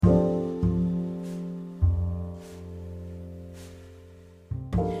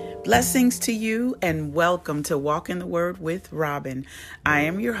Blessings to you and welcome to Walk in the Word with Robin. I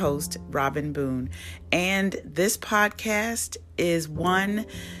am your host, Robin Boone, and this podcast is one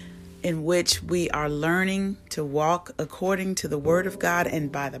in which we are learning to walk according to the Word of God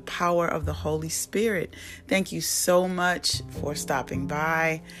and by the power of the Holy Spirit. Thank you so much for stopping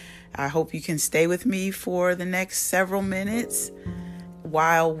by. I hope you can stay with me for the next several minutes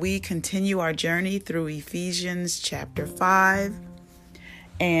while we continue our journey through Ephesians chapter 5.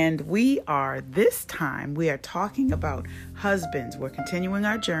 And we are talking about husbands. We're continuing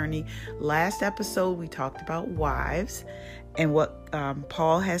our journey. Last episode, we talked about wives and what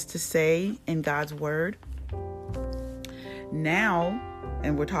Paul has to say in God's word. Now,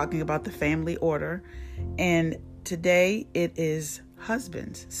 and we're talking about the family order. And today it is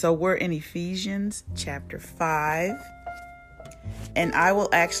husbands. So we're in Ephesians chapter 5. And I will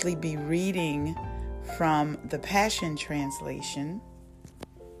actually be reading from the Passion Translation.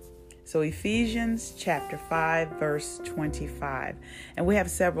 So Ephesians chapter 5, verse 25. And we have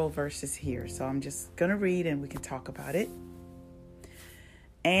several verses here. So I'm just going to read and we can talk about it.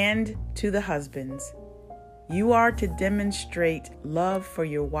 And to the husbands, you are to demonstrate love for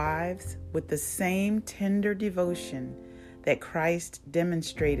your wives with the same tender devotion that Christ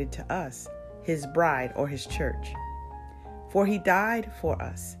demonstrated to us, his bride or his church. For he died for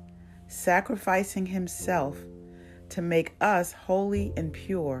us, sacrificing himself to make us holy and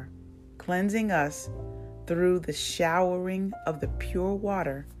pure, cleansing us through the showering of the pure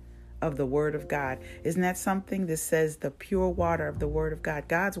water of the Word of God. Isn't that something that says the pure water of the Word of God?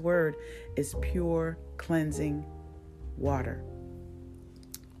 God's Word is pure, cleansing water.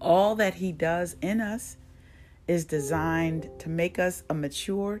 All that he does in us is designed to make us a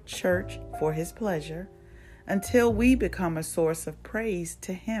mature church for his pleasure until we become a source of praise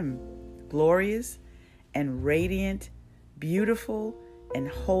to him, glorious and radiant, beautiful and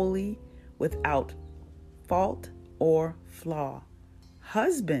holy, without fault or flaw.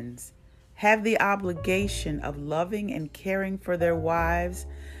 Husbands have the obligation of loving and caring for their wives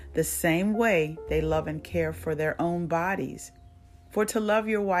the same way they love and care for their own bodies. For to love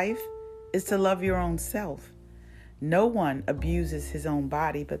your wife is to love your own self. No one abuses his own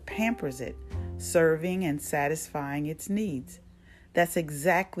body but pampers it, serving and satisfying its needs. That's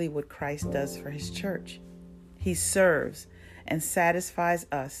exactly what Christ does for his church. He serves and satisfies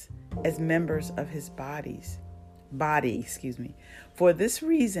us as members of his body. For this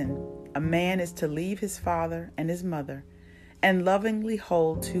reason, a man is to leave his father and his mother and lovingly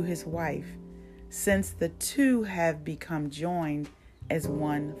hold to his wife, since the two have become joined as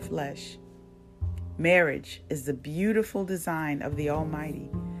one flesh. Marriage is the beautiful design of the Almighty,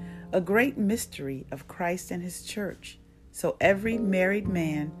 a great mystery of Christ and his church. So every married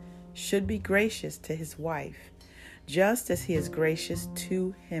man should be gracious to his wife, just as he is gracious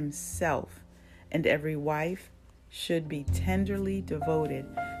to himself, and every wife should be tenderly devoted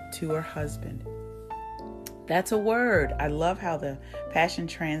to her husband. That's a word. I love how the Passion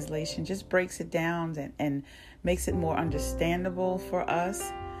Translation just breaks it down and makes it more understandable for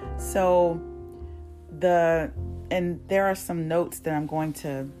us. So there are some notes that I'm going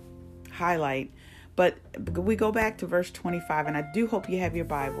to highlight, but we go back to verse 25, and I do hope you have your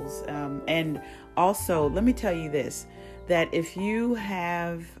Bibles. And also, let me tell you this, that if you're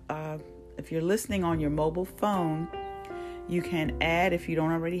listening on your mobile phone, you can add, if you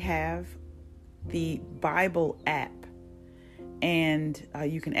don't already have, the Bible app. And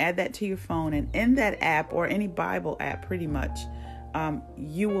you can add that to your phone. And in that app, or any Bible app pretty much,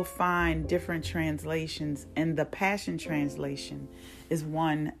 you will find different translations. And the Passion Translation is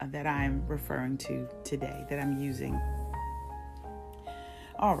one that I'm referring to today, that I'm using.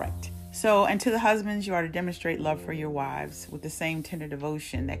 All right. So, and to the husbands, you are to demonstrate love for your wives with the same tender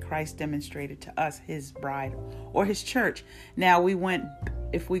devotion that Christ demonstrated to us, his bride or his church. Now,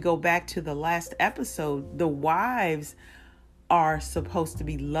 if we go back to the last episode, the wives are supposed to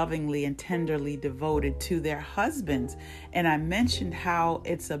be lovingly and tenderly devoted to their husbands. And I mentioned how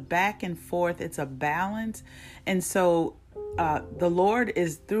it's a back and forth, it's a balance. And so the Lord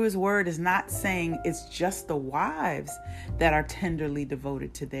through his word is not saying it's just the wives that are tenderly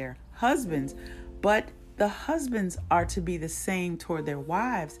devoted to their husbands, but the husbands are to be the same toward their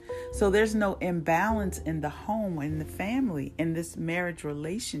wives. So there's no imbalance in the home, in the family, in this marriage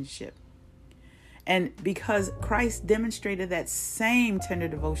relationship. And because Christ demonstrated that same tender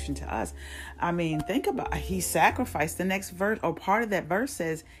devotion to us, I mean, think about it. He sacrificed. The next verse, or part of that verse,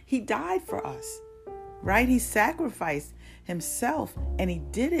 says he died for us, right? He sacrificed himself, and he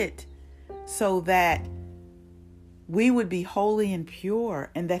did it so that we would be holy and pure,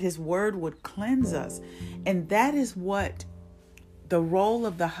 and that his word would cleanse us. And that is what the role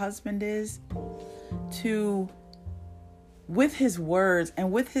of the husband is to, with his words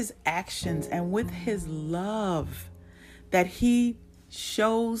and with his actions and with his love that he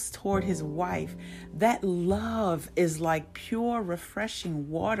shows toward his wife, that love is like pure, refreshing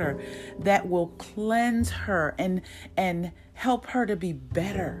water that will cleanse her and help her to be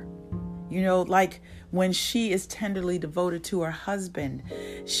better. You know, like when she is tenderly devoted to her husband,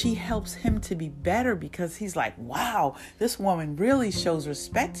 she helps him to be better because he's like, wow, this woman really shows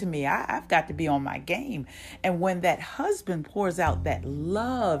respect to me. I've got to be on my game. And when that husband pours out that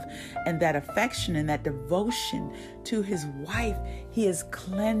love and that affection and that devotion to his wife, he is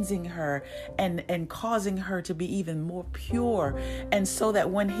cleansing her and causing her to be even more pure. And so that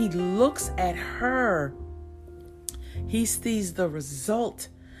when he looks at her, he sees the result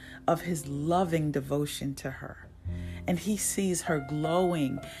of his loving devotion to her. And he sees her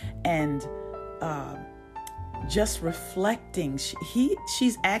glowing and just reflecting.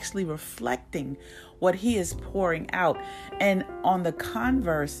 She's actually reflecting what he is pouring out. And on the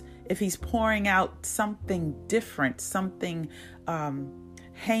converse, if he's pouring out something different, something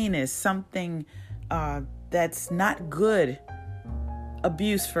heinous, something that's not good,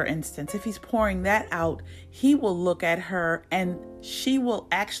 abuse, for instance, if he's pouring that out, he will look at her and she will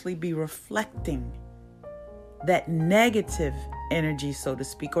actually be reflecting that negative energy, so to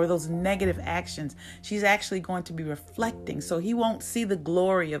speak, or those negative actions. She's actually going to be reflecting. So he won't see the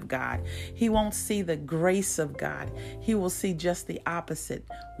glory of God. He won't see the grace of God. He will see just the opposite,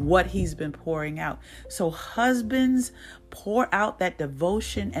 what he's been pouring out. So husbands, pour out that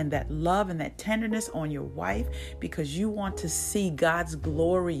devotion and that love and that tenderness on your wife because you want to see God's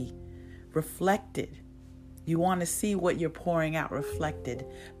glory reflected. You want to see what you're pouring out reflected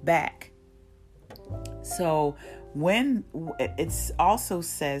back. So when it also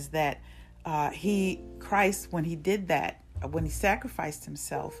says that Christ, when he did that, when he sacrificed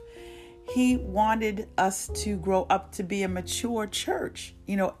himself, he wanted us to grow up to be a mature church,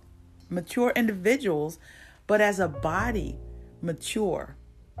 mature individuals, but as a body, mature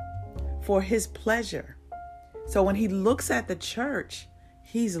for his pleasure. So when he looks at the church,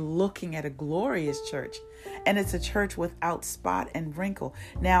 he's looking at a glorious church, and it's a church without spot and wrinkle.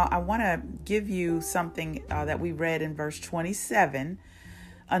 Now, I want to give you something that we read in verse 27.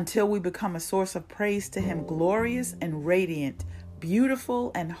 Until we become a source of praise to him, glorious and radiant,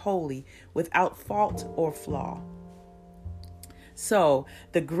 beautiful and holy, without fault or flaw. So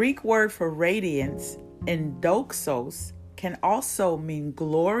the Greek word for radiance, endoxos, can also mean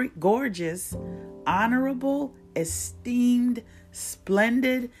glory, gorgeous, honorable, esteemed,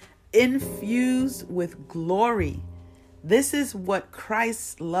 splendid, infused with glory. This is what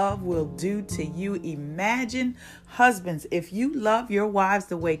Christ's love will do to you. Imagine, husbands, if you love your wives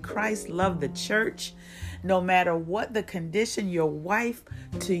the way Christ loved the church, no matter what the condition, your wife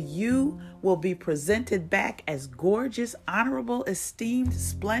to you will be presented back as gorgeous, honorable, esteemed,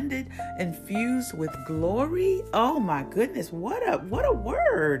 splendid, infused with glory. Oh my goodness, what a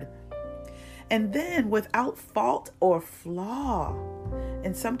word. And then without fault or flaw.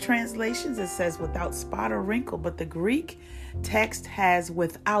 In some translations, it says without spot or wrinkle, but the Greek text has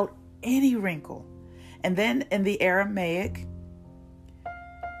without any wrinkle. And then in the Aramaic,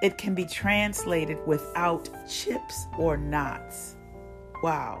 it can be translated without chips or knots.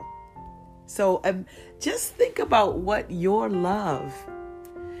 Wow. So just think about what your love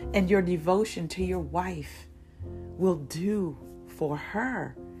and your devotion to your wife will do for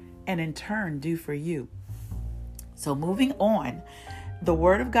her and in turn do for you. So moving on, the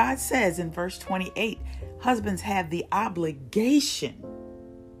word of God says in verse 28, husbands have the obligation.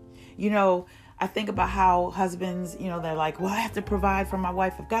 I think about how husbands, they're like, well, I have to provide for my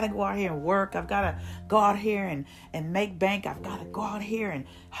wife. I've got to go out here and work. I've got to go out here and make bank. I've got to go out here and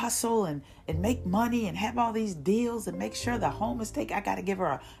hustle and make money and have all these deals and make sure the home is taken. I got to give her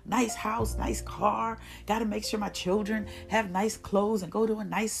a nice house, nice car. Got to make sure my children have nice clothes and go to a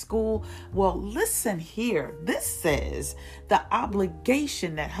nice school. Well, listen here. This says the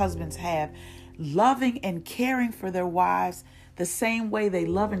obligation that husbands have, loving and caring for their wives the same way they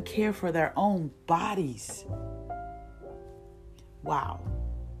love and care for their own bodies. Wow.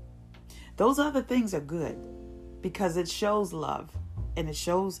 Those other things are good because it shows love and it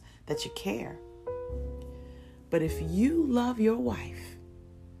shows that you care. But if you love your wife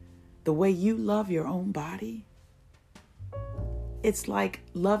the way you love your own body, it's like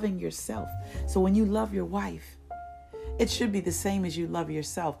loving yourself. So when you love your wife, it should be the same as you love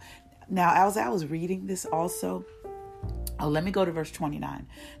yourself. Now, as I was reading this also, let me go to verse 29.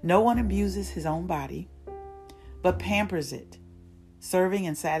 No one abuses his own body, but pampers it, serving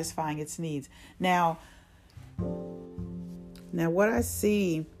and satisfying its needs. Now, Now, what I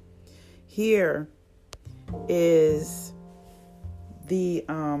see here is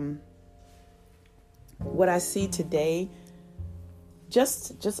what I see today,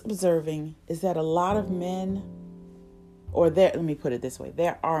 just observing, is that a lot of men, let me put it this way,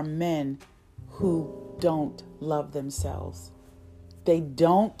 there are men who don't love themselves. They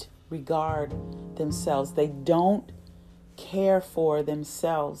don't regard themselves. They don't care for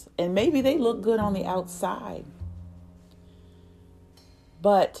themselves. And maybe they look good on the outside,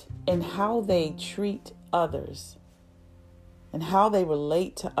 but in how they treat others and how they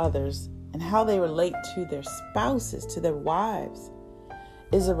relate to others and how they relate to their spouses, to their wives,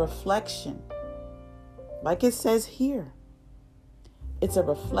 is a reflection. Like it says here, it's a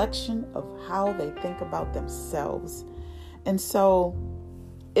reflection of how they think about themselves. And so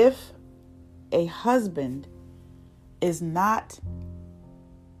if a husband is not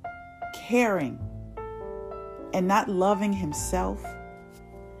caring and not loving himself,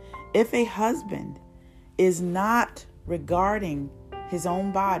 if a husband is not regarding his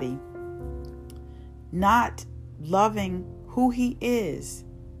own body, not loving who he is,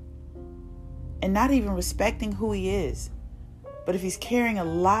 and not even respecting who he is, but if he's carrying a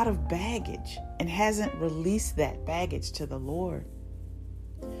lot of baggage and hasn't released that baggage to the Lord,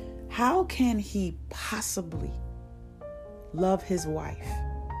 how can he possibly love his wife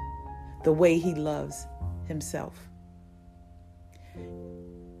the way he loves himself?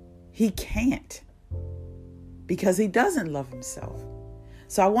 He can't, because he doesn't love himself.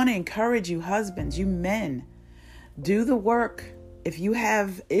 So I want to encourage you, husbands, you men, do the work. If you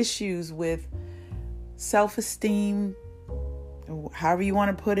have issues with self-esteem, however you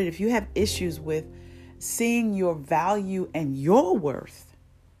want to put it, if you have issues with seeing your value and your worth,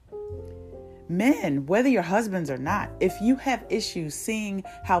 men, whether you're husbands or not, if you have issues seeing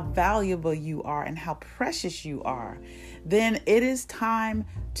how valuable you are and how precious you are, then it is time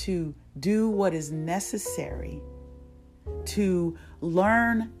to do what is necessary to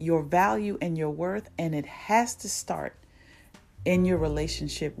learn your value and your worth. And it has to start in your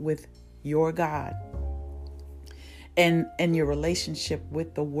relationship with your God and your relationship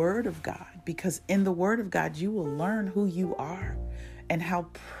with the Word of God. Because in the Word of God, you will learn who you are and how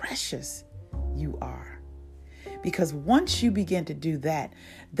precious you are. Because once you begin to do that,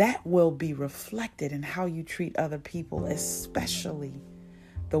 that will be reflected in how you treat other people, especially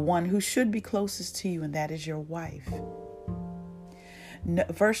the one who should be closest to you, and that is your wife.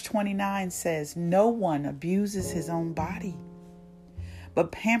 Verse 29 says, "No one abuses his own body,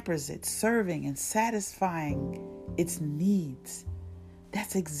 but pampers it, serving and satisfying its needs."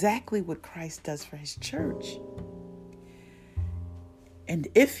 That's exactly what Christ does for his church. And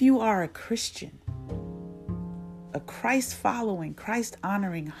if you are a Christian, a Christ-following,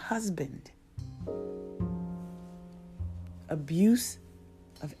 Christ-honoring husband, abuse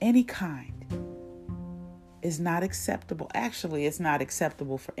of any kind is not acceptable. Actually, it's not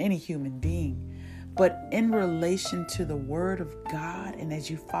acceptable for any human being. But in relation to the Word of God, and as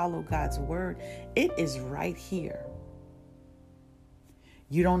you follow God's Word, it is right here.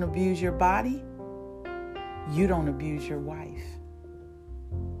 You don't abuse your body. You don't abuse your wife.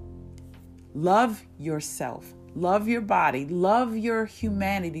 Love yourself. Love your body. Love your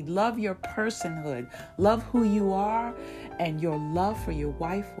humanity. Love your personhood. Love who you are, and your love for your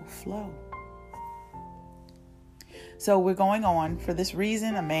wife will flow. So we're going on. For this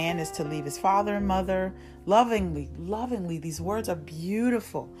reason, a man is to leave his father and mother. Lovingly, these words are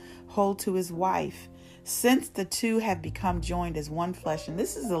beautiful. Hold to his wife, since the two have become joined as one flesh. And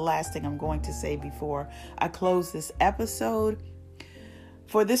this is the last thing I'm going to say before I close this episode.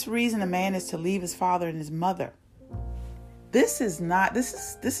 For this reason, a man is to leave his father and his mother. This is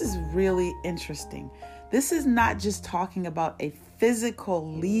really interesting. This is not just talking about a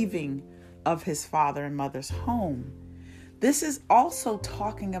physical leaving of his father and mother's home. This is also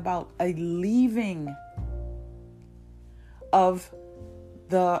talking about a leaving of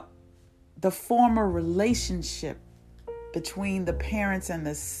the former relationship between the parents and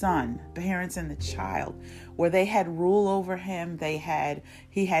the son, parents and the child, where they had rule over him.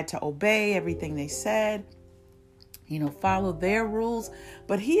 He had to obey everything they said, follow their rules.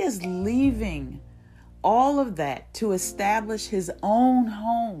 But he is leaving all of that to establish his own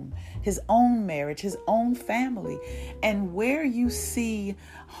home, his own marriage, his own family. And where you see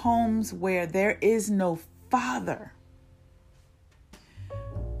homes where there is no father,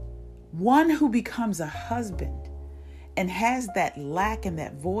 one who becomes a husband and has that lack and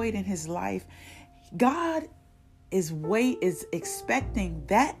that void in his life, God is expecting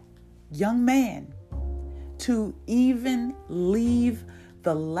that young man to even leave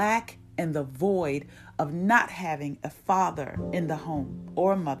the lack and the void of not having a father in the home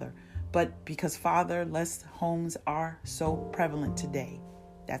or a mother, but because fatherless homes are so prevalent today.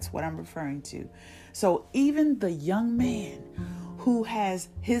 That's what I'm referring to. So even the young man who has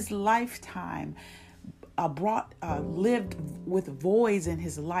his lifetime lived with voids in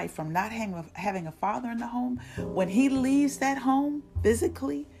his life from not having a father in the home, when he leaves that home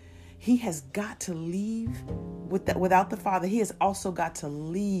physically, he has got to leave without the father. He has also got to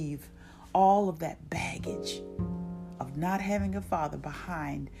leave all of that baggage of not having a father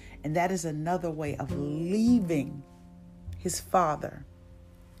behind. And that is another way of leaving his father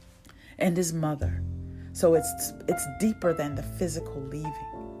and his mother. So it's deeper than the physical leaving.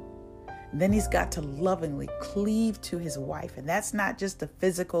 And then he's got to lovingly cleave to his wife. And that's not just a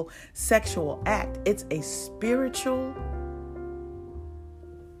physical sexual act. It's a spiritual,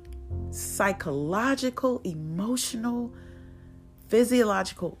 psychological, emotional,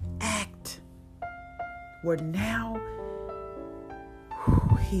 physiological act where now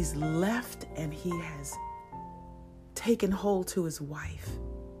he's left and he has taken hold to his wife,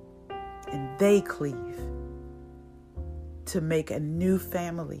 and they cleave to make a new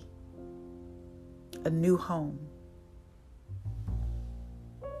family, a new home.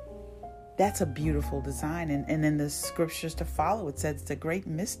 That's a beautiful design. And in the scriptures to follow, it says it's a great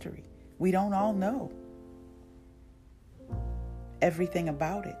mystery. We don't all know everything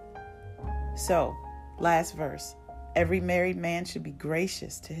about it. So, last verse. Every married man should be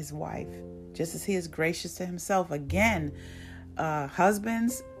gracious to his wife, just as he is gracious to himself. Again,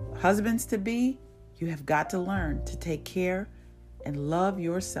 husbands to be, you have got to learn to take care and love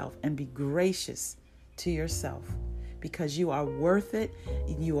yourself and be gracious to yourself, because you are worth it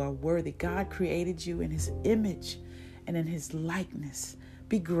and you are worthy. God created you in his image and in his likeness.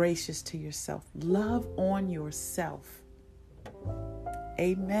 Be gracious to yourself. Love on yourself.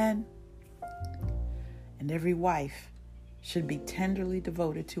 Amen. And every wife should be tenderly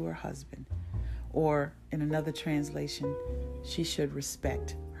devoted to her husband. Or in another translation, she should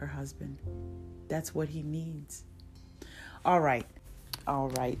respect her husband. That's what he needs. All right.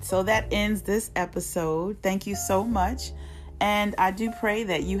 So that ends this episode. Thank you so much. And I do pray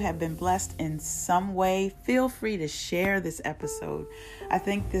that you have been blessed in some way. Feel free to share this episode. I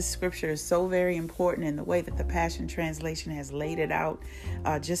think this scripture is so very important, and the way that the Passion Translation has laid it out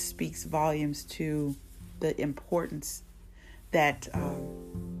just speaks volumes to the importance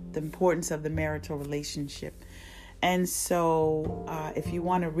of the marital relationship. And so if you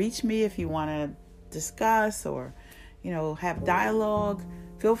want to reach me, if you want to discuss or have dialogue,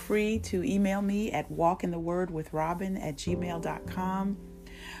 feel free to email me at walkinthewordwithrobin@gmail.com.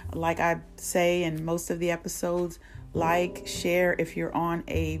 Like I say in most of the episodes, share if you're on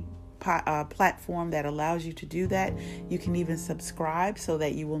a platform that allows you to do that. You can even subscribe so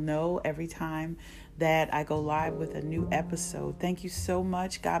that you will know every time that I go live with a new episode. Thank you so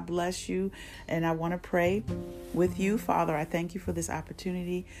much. God bless you. And I want to pray with you. Father, I thank you for this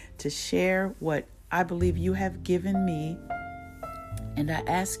opportunity to share what I believe you have given me. And I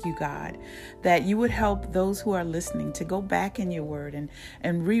ask you, God, that you would help those who are listening to go back in your word and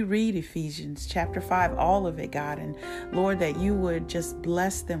reread Ephesians chapter 5, all of it, God. And Lord, that you would just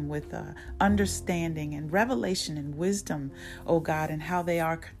bless them with understanding and revelation and wisdom, oh God, and how they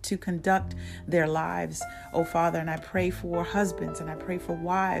are to conduct their lives, oh Father. And I pray for husbands and I pray for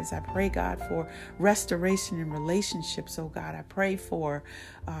wives. I pray, God, for restoration in relationships, oh God. I pray for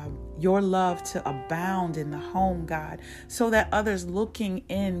your love to abound in the home, God, so that others looking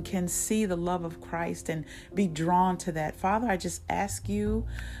in can see the love of Christ and be drawn to that. Father, I just ask you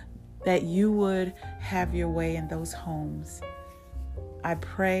that you would have your way in those homes. I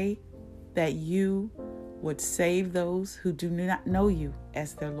pray that you would save those who do not know you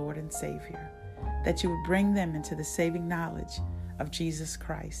as their Lord and Savior, that you would bring them into the saving knowledge of Jesus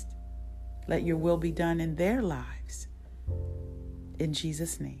Christ. Let your will be done in their lives. In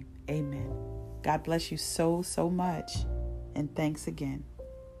Jesus' name, amen. God bless you so much. And thanks again.